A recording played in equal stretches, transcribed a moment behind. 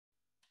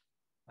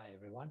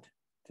everyone.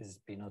 This is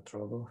Pino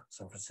Trogo,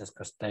 San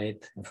Francisco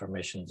State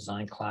Information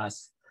Design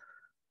class.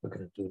 We're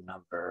going to do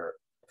number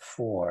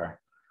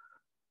 4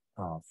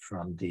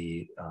 from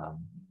the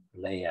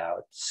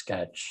layout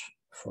sketch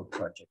for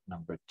project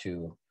number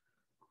 2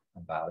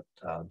 about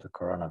the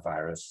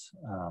coronavirus.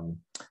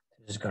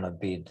 This is going to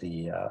be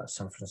the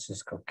San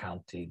Francisco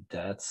County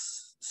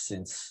deaths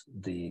since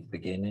the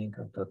beginning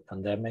of the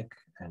pandemic,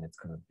 and it's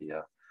going to be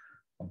a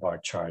bar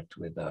chart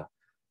with a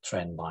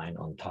trend line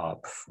on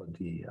top for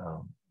the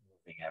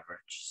moving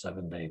average,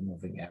 7-day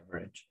moving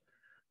average.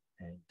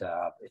 And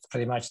it's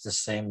pretty much the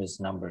same as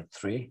number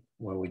 3,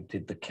 where we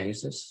did the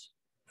cases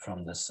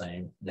from the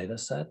same data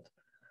set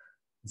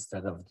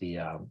instead of the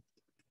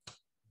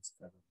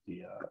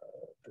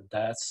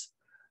deaths.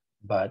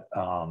 But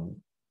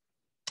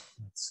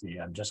let's see,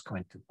 I'm just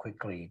going to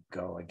quickly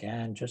go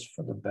again, just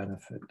for the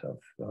benefit of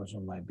those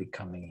who might be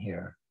coming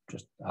here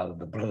just out of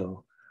the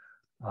blue.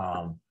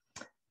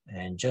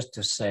 And just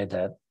to say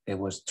that it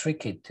was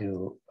tricky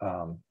to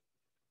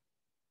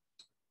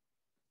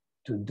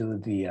do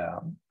the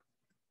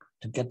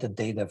to get the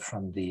data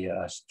from the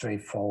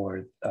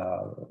straightforward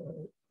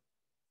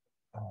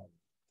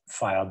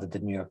file that the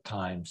New York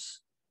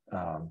Times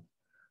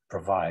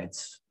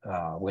provides.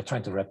 We're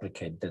trying to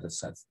replicate data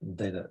sets,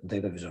 data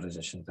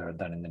visualizations that are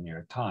done in the New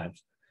York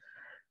Times,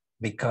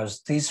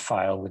 because this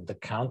file with the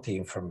county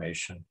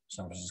information,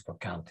 San Francisco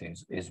County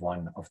is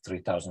one of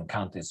 3,000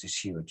 counties, is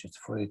huge. It's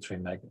 43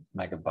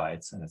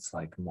 megabytes, and it's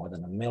like more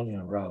than 1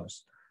 million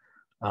rows.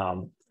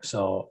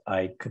 So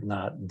I could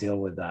not deal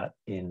with that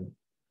in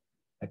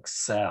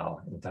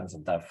Excel in terms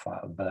of that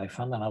file, but I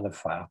found another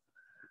file,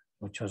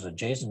 which was a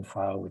JSON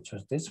file, which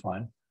was this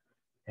one.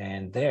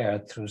 And there,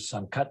 through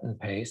some cut and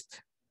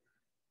paste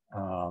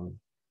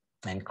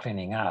and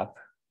cleaning up,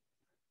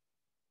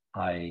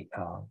 I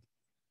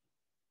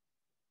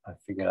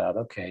figured out,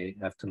 okay,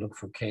 I have to look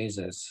for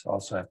cases.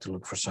 Also, I have to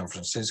look for San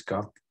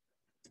Francisco.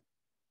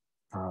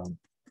 And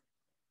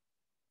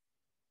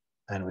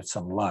with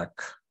some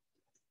luck,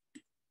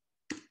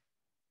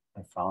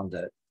 I found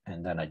it.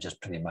 And then I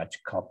just pretty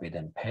much copied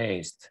and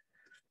paste.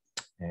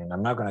 And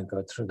I'm not going to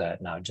go through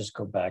that now. Just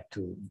go back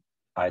to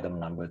item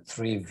number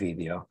 3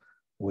 video,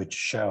 which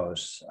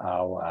shows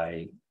how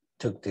I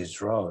took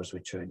these rows,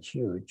 which are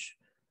huge,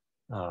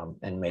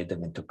 and made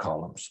them into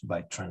columns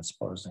by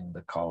transposing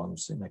the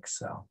columns in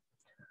Excel.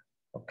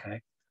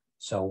 Okay,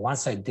 so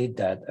once I did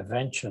that,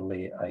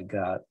 eventually I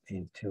got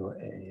into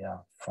a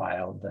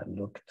file that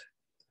looked,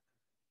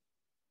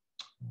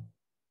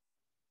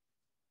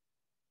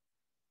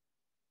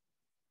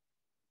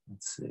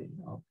 let's see,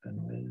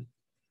 open with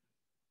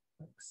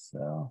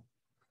Excel.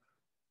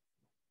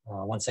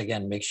 Once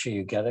again, make sure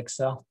you get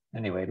Excel.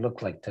 Anyway, it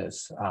looked like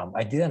this.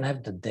 I didn't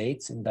have the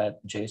dates in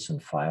that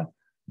JSON file,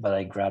 but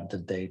I grabbed the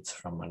dates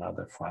from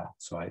another file.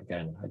 So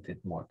again, I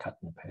did more cut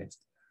and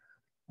paste.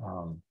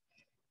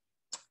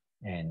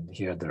 And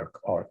here there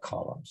are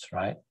columns,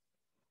 right?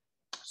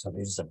 So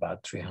this is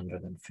about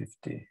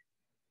 350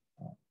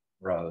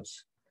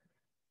 rows.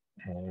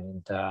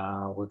 And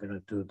we're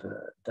gonna do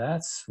the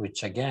deaths,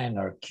 which again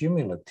are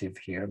cumulative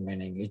here,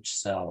 meaning each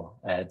cell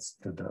adds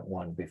to the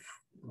one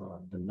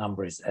before, the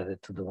number is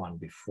added to the one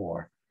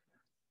before.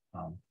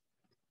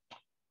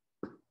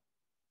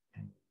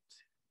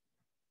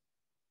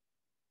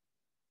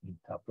 In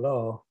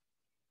Tableau,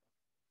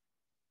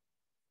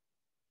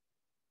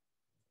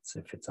 let's see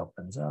if it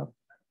opens up.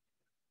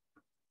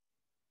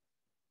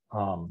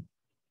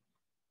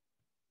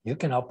 You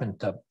can open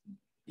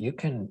you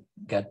can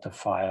get the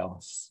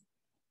files.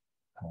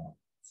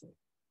 Let's see,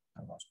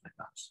 I lost my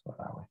mouse.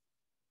 Where are we?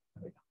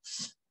 There we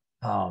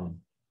go.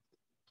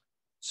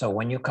 So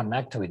when you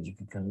connect to it, you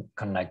can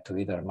connect to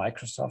either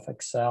Microsoft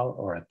Excel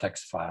or a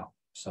text file.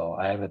 So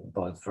I have it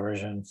both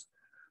versions.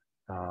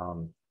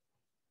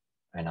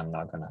 And I'm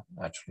not gonna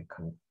actually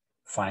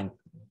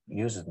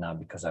use it now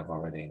because I've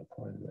already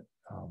imported it.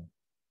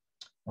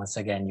 Once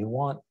again, you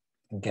won't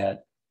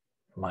get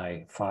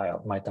my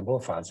Tableau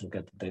files, you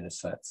get the data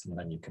sets, and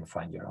then you can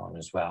find your own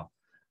as well.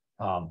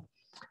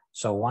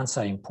 So once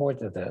I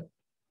imported it,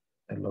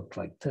 it looked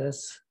like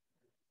this.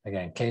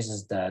 Again,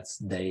 cases, deaths,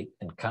 date,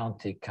 and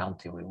county.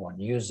 County, we won't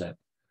use it.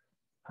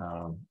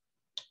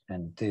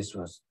 And this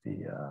was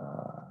the,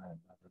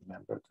 I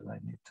remember that I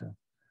need to,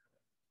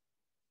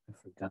 I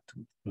forgot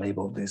to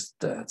label these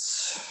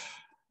deaths.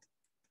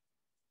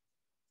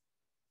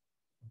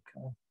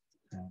 Okay,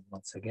 and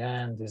once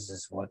again, this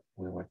is what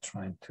we were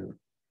trying to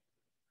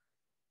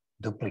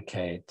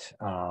duplicate.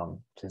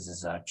 This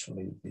is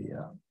actually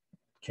the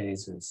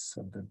cases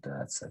of the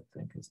deaths, I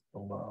think is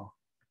below,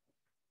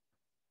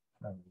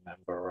 if I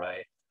remember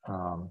right.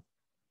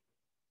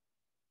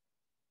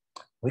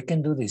 We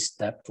can do these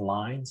stepped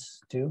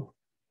lines too,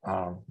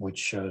 which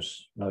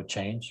shows no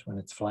change when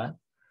it's flat.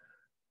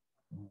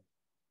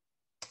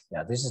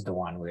 Yeah, this is the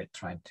one we're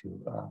trying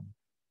to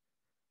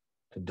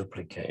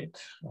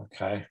duplicate,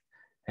 okay?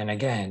 And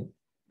again,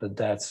 the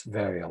deaths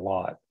vary a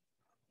lot,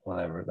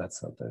 whatever, that's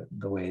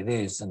the way it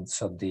is. And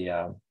so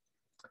the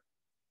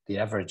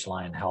average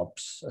line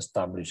helps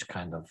establish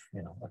kind of,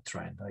 you know, a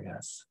trend, I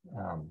guess.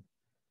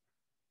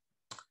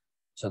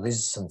 So this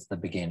is since the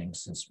beginning,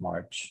 since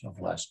March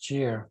of last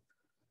year.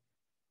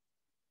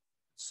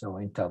 So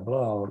in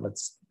Tableau,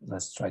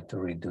 let's try to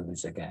redo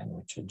this again,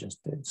 which I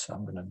just did. So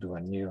I'm gonna do a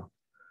new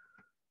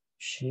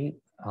sheet.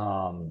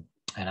 And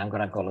I'm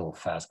gonna go a little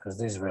fast because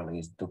this really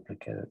is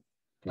duplicated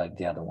like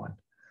the other one.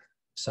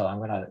 So I'm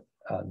gonna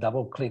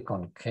double click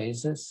on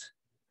cases,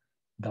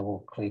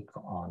 double click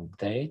on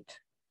date.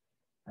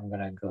 I'm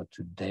gonna go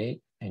to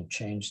date and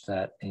change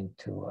that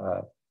into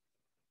a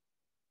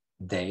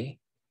day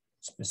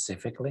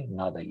specifically,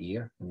 not a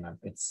year. Remember,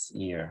 it's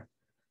year,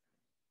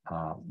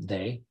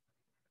 day.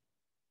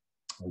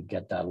 We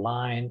get that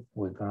line.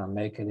 We're gonna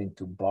make it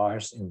into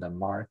bars in the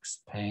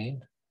marks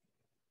pane.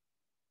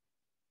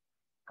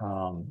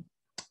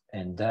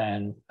 And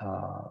then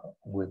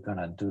we're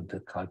gonna do the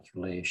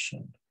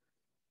calculation.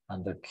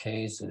 Under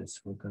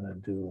cases, we're gonna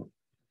do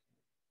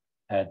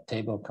add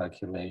table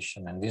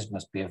calculation. And this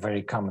must be a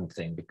very common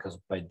thing because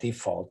by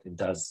default, it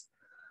does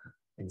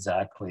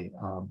exactly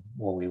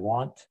what we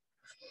want,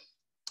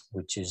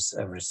 which is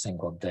every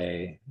single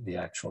day, the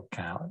actual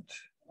count.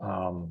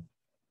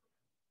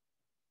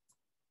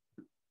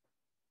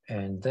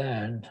 And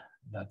then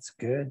that's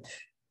good.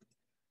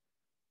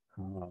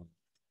 We'll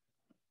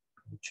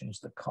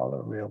change the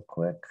color real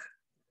quick.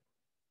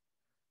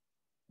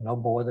 No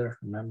border,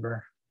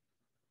 remember.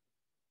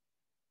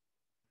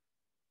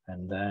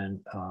 And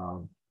then,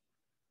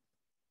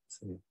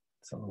 see,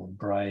 it's a little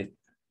bright.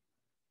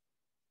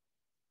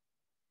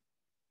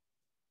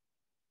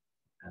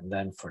 And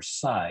then for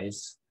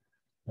size,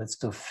 let's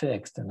do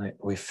fixed. And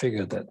we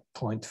figured that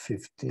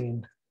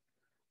 0.15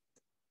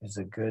 is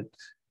a good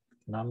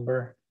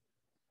number.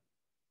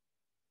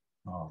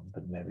 Oh,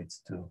 but maybe it's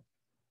too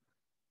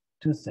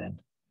thin.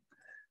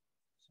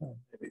 So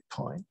maybe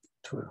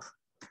 0.2.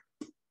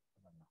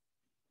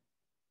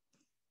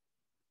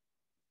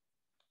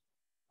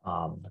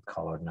 The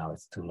color now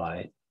is too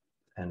light.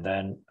 And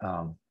then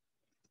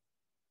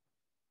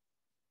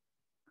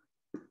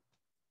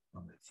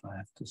if I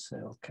have to say,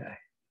 okay.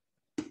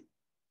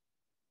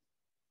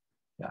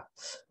 Yeah.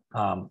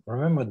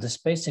 Remember the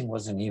spacing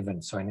wasn't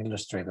even, so in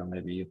Illustrator,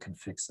 maybe you can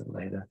fix it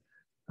later.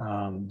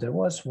 There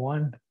was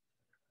one,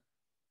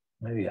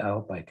 maybe I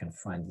hope I can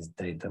find this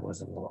date that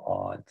was a little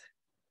odd.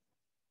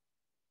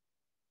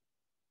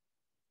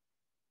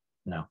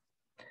 No,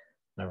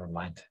 never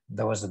mind.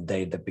 There was a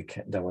date that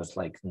became, that was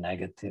like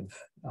negative.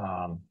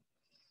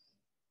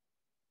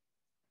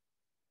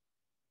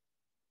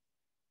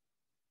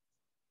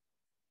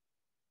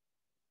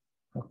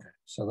 Okay,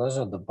 so those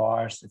are the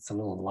bars. It's a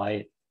little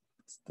light,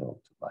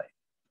 still too light.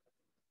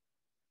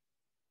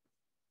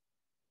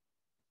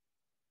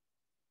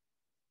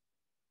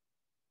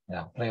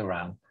 Yeah, play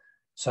around.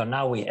 So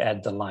now we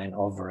add the line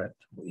over it.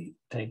 We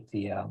take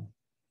the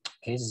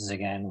cases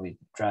again, we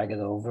drag it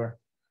over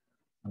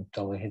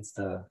until it hits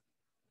the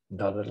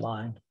dotted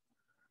line.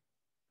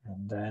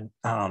 And then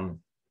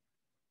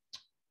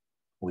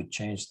we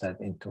change that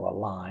into a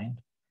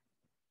line.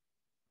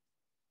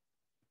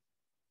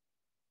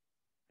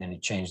 And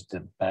it changed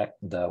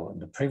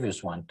the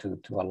previous one to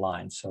a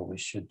line. So we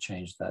should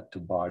change that to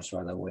bars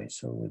right away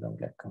so we don't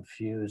get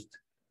confused.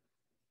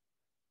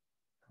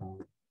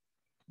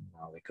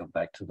 Now we go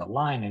back to the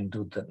line and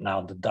do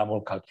now the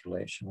double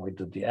calculation. We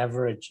do the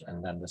average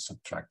and then the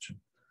subtraction.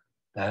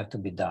 They have to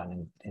be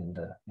done in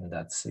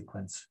that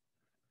sequence.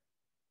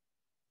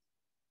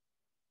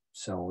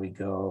 So we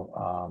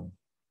go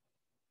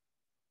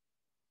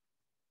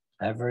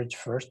average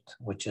first,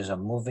 which is a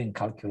moving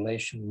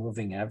calculation,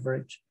 moving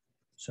average.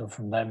 So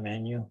from that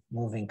menu,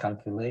 moving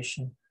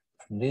calculation,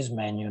 from this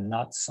menu,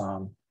 not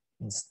sum,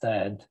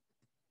 instead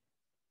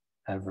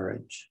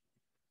average,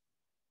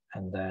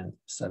 and then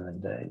 7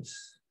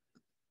 days.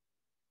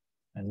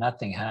 And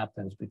nothing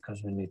happens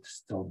because we need to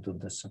still do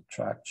the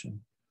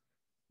subtraction.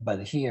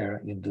 But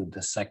here you do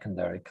the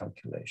secondary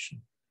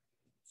calculation.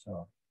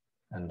 So,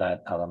 and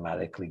that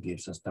automatically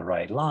gives us the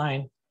right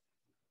line,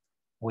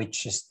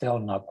 which is still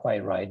not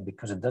quite right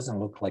because it doesn't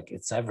look like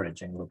it's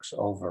averaging, looks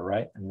over,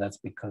 right? And that's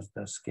because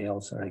the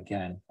scales are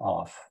again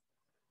off.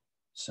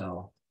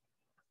 So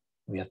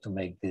we have to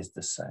make this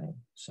the same.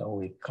 So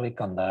we click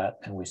on that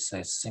and we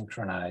say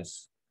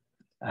synchronize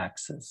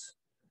axis,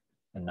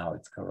 and now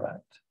it's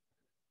correct.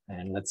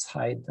 And let's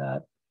hide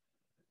that.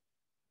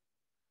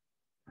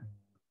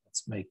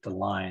 Let's make the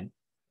line,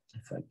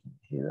 if I can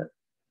hit it,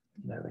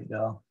 there we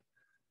go,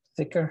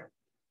 thicker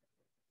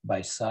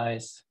by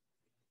size.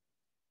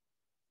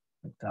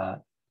 Like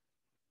that.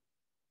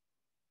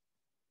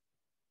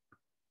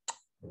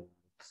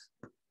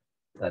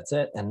 That's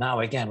it. And now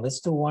again, let's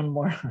do one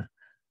more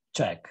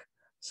check.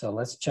 So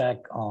let's check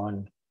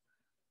on,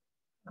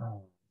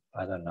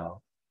 I don't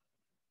know,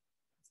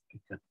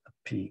 let's pick a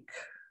peak.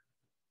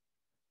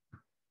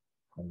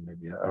 Or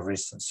maybe a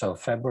recent. So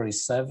February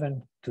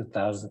 7,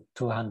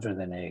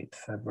 208,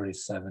 February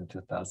 7,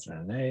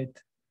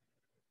 2008.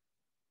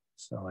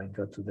 So I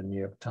go to the New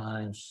York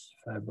Times,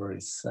 February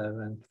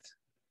 7th.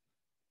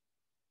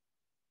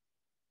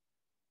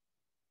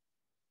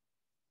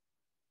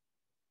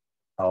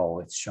 Oh,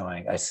 it's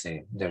showing, I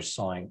see, they're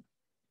showing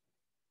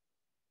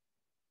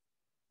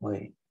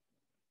Wait.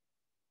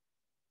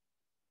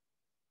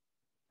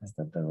 Is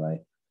that the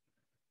right?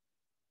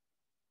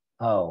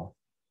 Oh.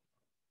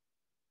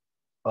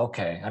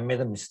 Okay, I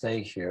made a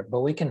mistake here,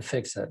 but we can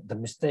fix it. The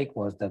mistake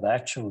was that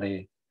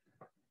actually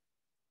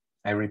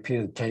I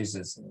repeated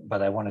cases,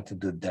 but I wanted to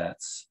do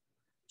deaths.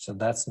 So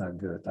that's not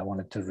good. I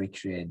wanted to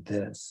recreate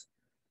this.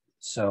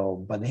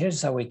 So, but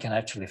here's how we can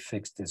actually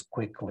fix this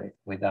quickly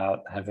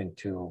without having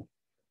to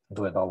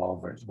do it all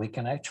over. We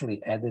can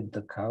actually edit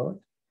the code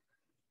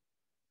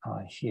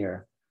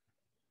here.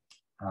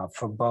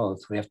 For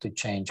both, we have to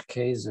change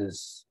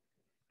cases.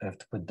 We have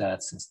to put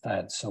deaths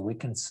instead. So we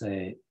can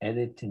say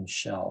edit in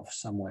shelf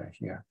somewhere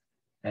here.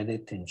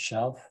 Edit in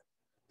shelf.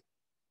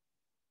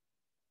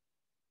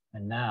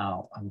 And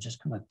now I'm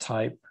just going to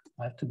type.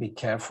 I have to be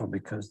careful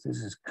because this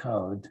is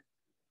code.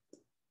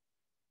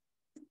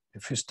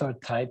 If you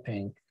start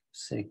typing,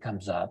 say it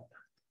comes up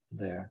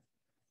there,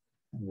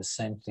 and the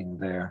same thing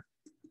there.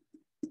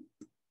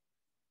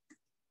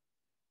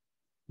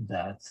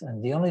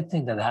 And the only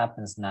thing that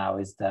happens now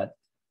is that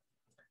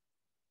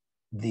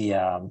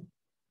the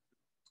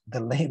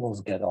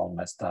labels get all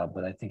messed up,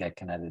 but I think I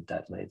can edit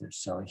that later.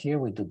 So here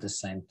we do the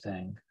same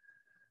thing.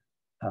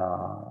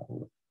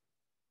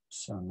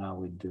 So now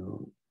we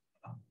do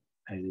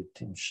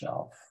editing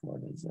shelf.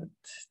 What is it?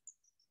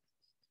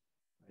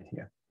 Right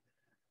here.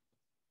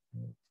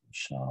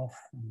 Shelf,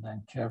 and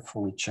then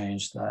carefully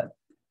change that.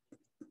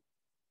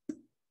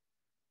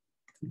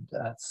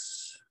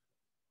 That's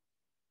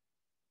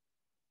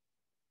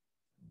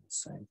the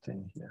same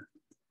thing here.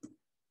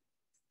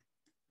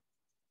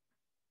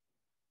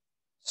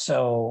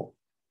 So,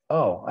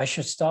 oh, I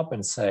should stop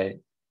and say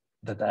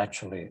that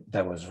actually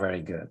that was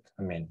very good.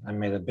 I mean, I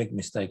made a big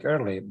mistake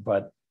early,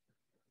 but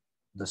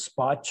the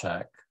spot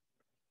check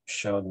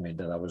showed me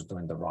that I was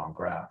doing the wrong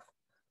graph.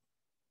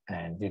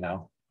 And, you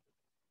know,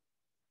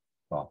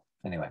 well,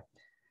 anyway,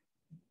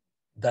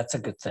 that's a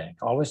good thing.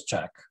 Always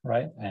check,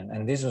 right?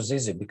 And this was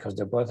easy because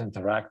they're both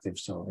interactive.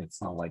 So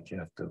it's not like you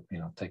have to, you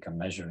know, take a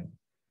measuring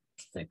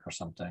stick or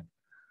something.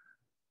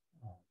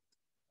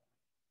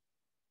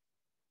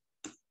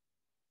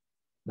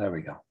 There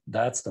we go.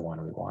 That's the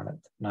one we wanted.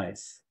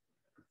 Nice.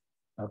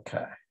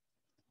 Okay.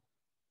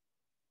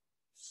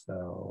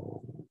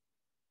 So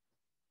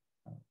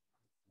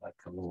like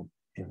a little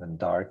even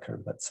darker,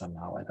 but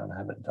somehow I don't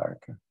have it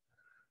darker.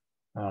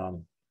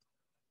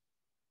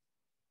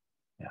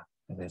 Yeah,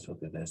 it is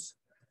what it is.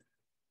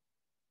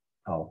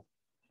 Oh,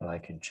 but I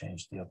can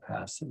change the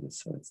opacity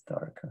so it's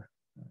darker.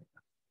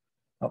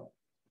 Oh,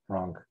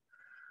 wrong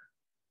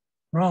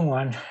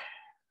one.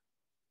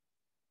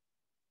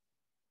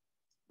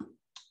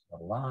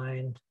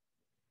 Align.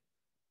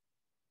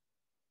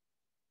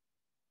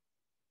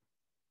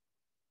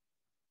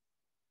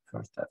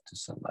 First I have to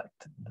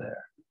select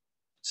there.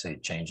 Say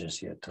it changes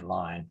here to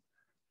line.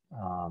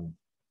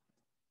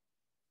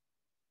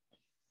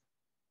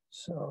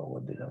 So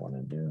what did I want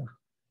to do?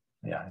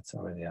 Yeah, it's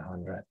already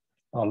 100.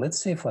 Oh, let's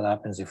see what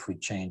happens if we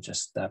change a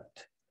step.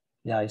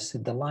 Yeah, I see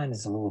the line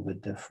is a little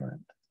bit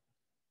different.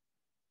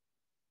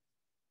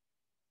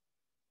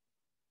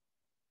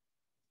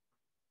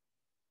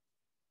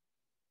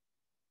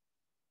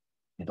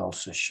 It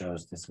also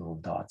shows these little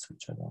dots,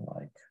 which I don't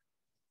like.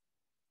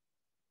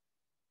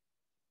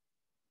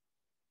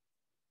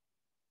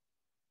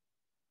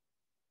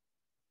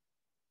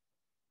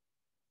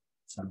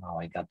 Somehow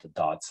I got the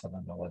dots. I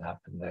don't know what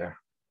happened there.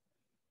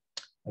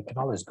 I can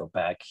always go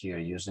back here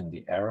using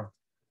the arrow.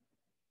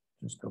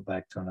 Just go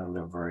back to an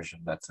earlier version.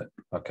 That's it.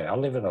 Okay, I'll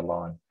leave it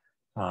alone.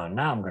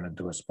 Now I'm going to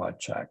do a spot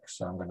check.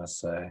 So I'm going to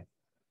say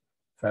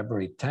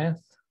February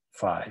 10th,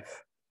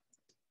 5.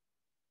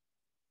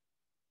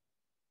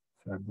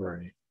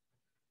 February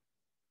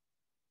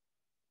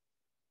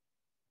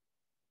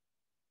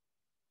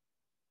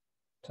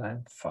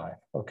 10th, 5.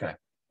 Okay.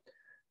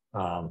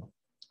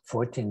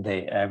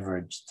 14-day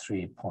average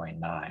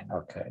 3.9.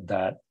 Okay,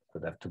 that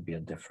would have to be a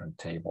different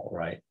table,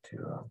 right?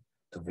 To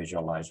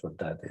visualize what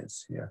that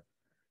is here.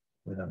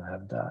 We don't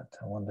have that.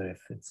 I wonder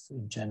if it's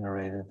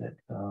generated it.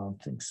 I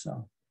don't think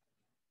so.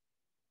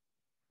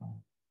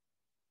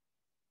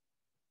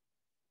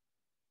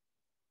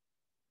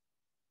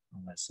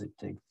 Unless I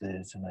take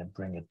this and I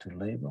bring it to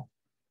label.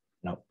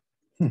 Nope.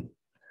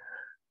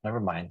 Never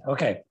mind.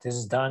 Okay, this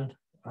is done.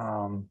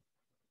 And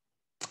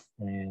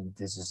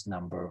this is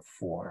number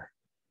 4.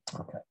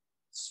 Okay,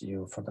 see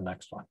you for the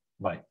next one.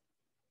 Bye.